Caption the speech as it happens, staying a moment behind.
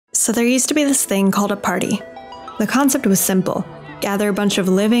So there used to be this thing called a party. The concept was simple. Gather a bunch of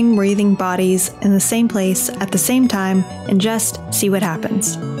living, breathing bodies in the same place at the same time and just see what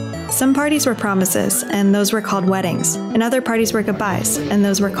happens. Some parties were promises, and those were called weddings, and other parties were goodbyes, and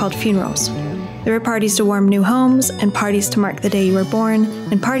those were called funerals. There were parties to warm new homes, and parties to mark the day you were born,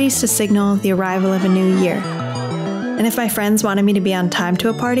 and parties to signal the arrival of a new year. And if my friends wanted me to be on time to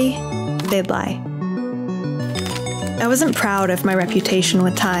a party, they'd lie. I wasn't proud of my reputation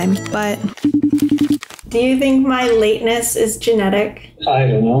with time, but... Do you think my lateness is genetic? I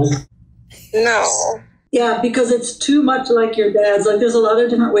don't know. No. Yeah, because it's too much like your dad's. Like, there's a lot of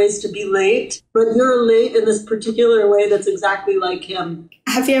different ways to be late, but you're late in this particular way that's exactly like him.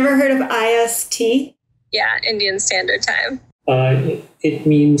 Have you ever heard of IST? Yeah, Indian Standard Time. It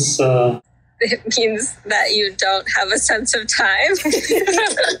means... It means that you don't have a sense of time.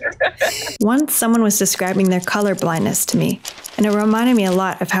 Once someone was describing their color blindness to me, and it reminded me a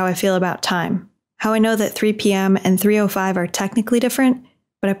lot of how I feel about time. How I know that 3 p.m. and 3:05 are technically different,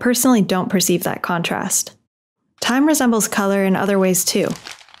 but I personally don't perceive that contrast. Time resembles color in other ways too.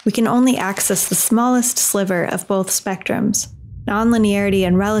 We can only access the smallest sliver of both spectrums. Nonlinearity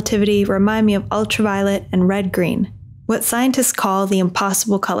and relativity remind me of ultraviolet and red-green, what scientists call the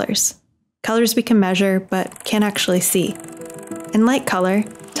impossible colors. Colors we can measure, but can't actually see. And like color,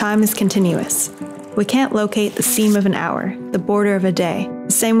 time is continuous. We can't locate the seam of an hour, the border of a day,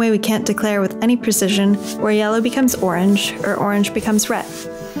 the same way we can't declare with any precision where yellow becomes orange or orange becomes red.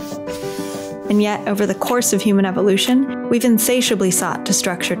 And yet, over the course of human evolution, we've insatiably sought to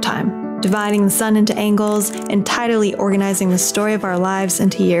structure time, dividing the sun into angles and tidily organizing the story of our lives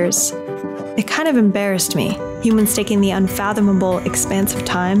into years. It kind of embarrassed me, humans taking the unfathomable expanse of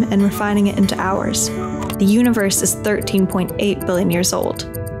time and refining it into hours. The universe is 13.8 billion years old.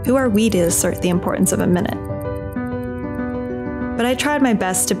 Who are we to assert the importance of a minute? But I tried my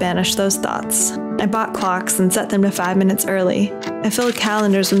best to banish those thoughts. I bought clocks and set them to 5 minutes early. I filled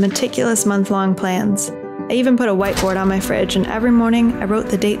calendars with meticulous month-long plans. I even put a whiteboard on my fridge, and every morning I wrote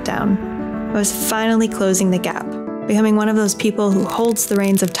the date down. I was finally closing the gap, becoming one of those people who holds the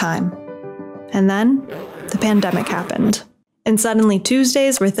reins of time. And then, the pandemic happened. And suddenly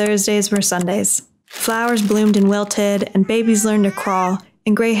Tuesdays were Thursdays were Sundays. Flowers bloomed and wilted, and babies learned to crawl,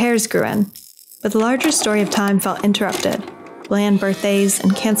 and gray hairs grew in. But the larger story of time felt interrupted. Bland birthdays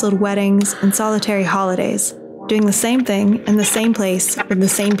and canceled weddings and solitary holidays, doing the same thing in the same place with the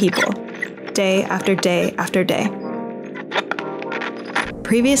same people, day after day after day.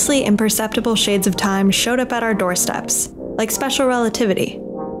 Previously imperceptible shades of time showed up at our doorsteps, like special relativity.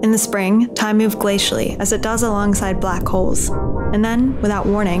 In the spring, time moved glacially, as it does alongside black holes. And then, without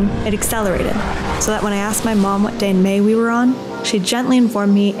warning, it accelerated, so that when I asked my mom what day in May we were on, she gently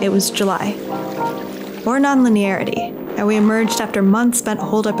informed me it was July. Or nonlinearity, how we emerged after months spent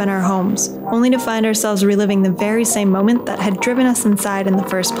holed up in our homes, only to find ourselves reliving the very same moment that had driven us inside in the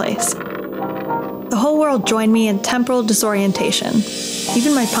first place. The whole world joined me in temporal disorientation.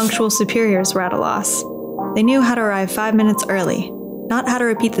 Even my punctual superiors were at a loss. They knew how to arrive 5 minutes early, not how to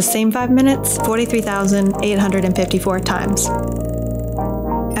repeat the same 5 minutes 43,854 times.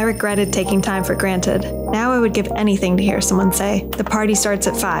 I regretted taking time for granted. Now I would give anything to hear someone say, "The party starts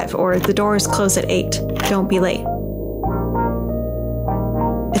at 5," or "The doors close at 8. Don't be late."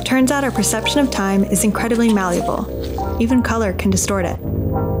 It turns out our perception of time is incredibly malleable. Even color can distort it.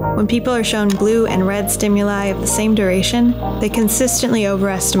 When people are shown blue and red stimuli of the same duration, they consistently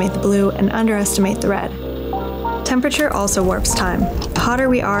overestimate the blue and underestimate the red. Temperature also warps time. The hotter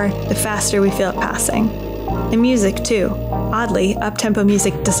we are, the faster we feel it passing. In music, too. Oddly, up-tempo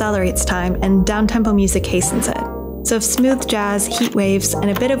music decelerates time, and down-tempo music hastens it. So if smooth jazz, heat waves, and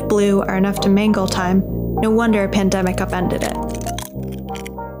a bit of blue are enough to mangle time, no wonder a pandemic upended it.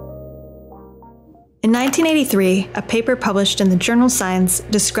 In 1983, a paper published in the journal Science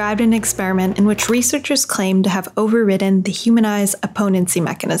described an experiment in which researchers claimed to have overridden the human eye's opponency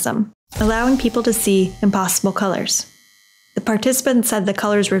mechanism, allowing people to see impossible colors. The participants said the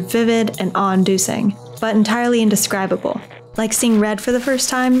colors were vivid and awe-inducing, but entirely indescribable, like seeing red for the first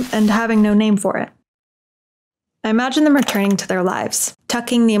time and having no name for it. I imagine them returning to their lives,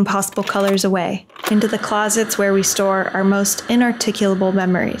 tucking the impossible colors away, into the closets where we store our most inarticulable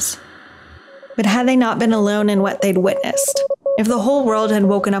memories. But had they not been alone in what they'd witnessed? If the whole world had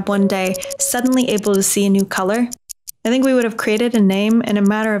woken up one day, suddenly able to see a new color, I think we would have created a name in a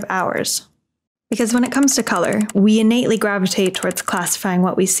matter of hours. Because when it comes to color, we innately gravitate towards classifying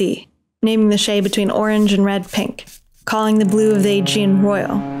what we see, naming the shade between orange and red pink, calling the blue of the Aegean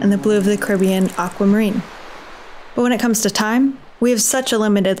royal and the blue of the Caribbean aquamarine. But when it comes to time, we have such a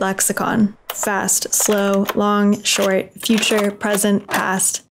limited lexicon. Fast, slow, long, short, future, present,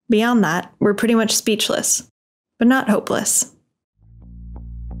 past. Beyond that, we're pretty much speechless, but not hopeless.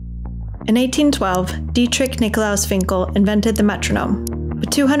 In 1812, Dietrich Nikolaus Winkel invented the metronome,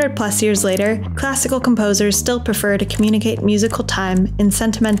 but 200 plus years later, classical composers still prefer to communicate musical time in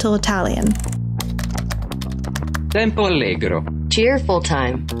sentimental Italian. Tempo allegro. Cheerful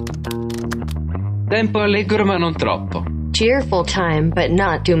time. Tempo allegro ma non troppo. Cheerful time, but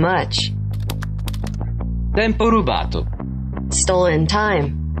not too much. Tempo rubato. Stolen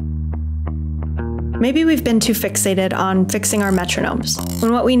time. Maybe we've been too fixated on fixing our metronomes,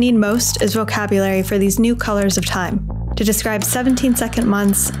 when what we need most is vocabulary for these new colors of time, to describe 17-second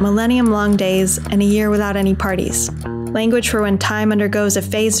months, millennium-long days, and a year without any parties. Language for when time undergoes a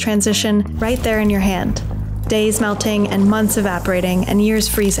phase transition right there in your hand. Days melting and months evaporating and years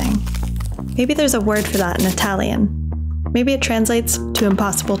freezing. Maybe there's a word for that in Italian. Maybe it translates to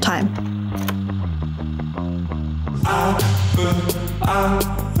impossible time.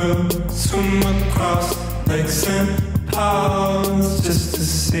 I will swim across lakes and ponds just to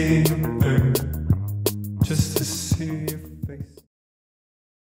see her, just to see her face.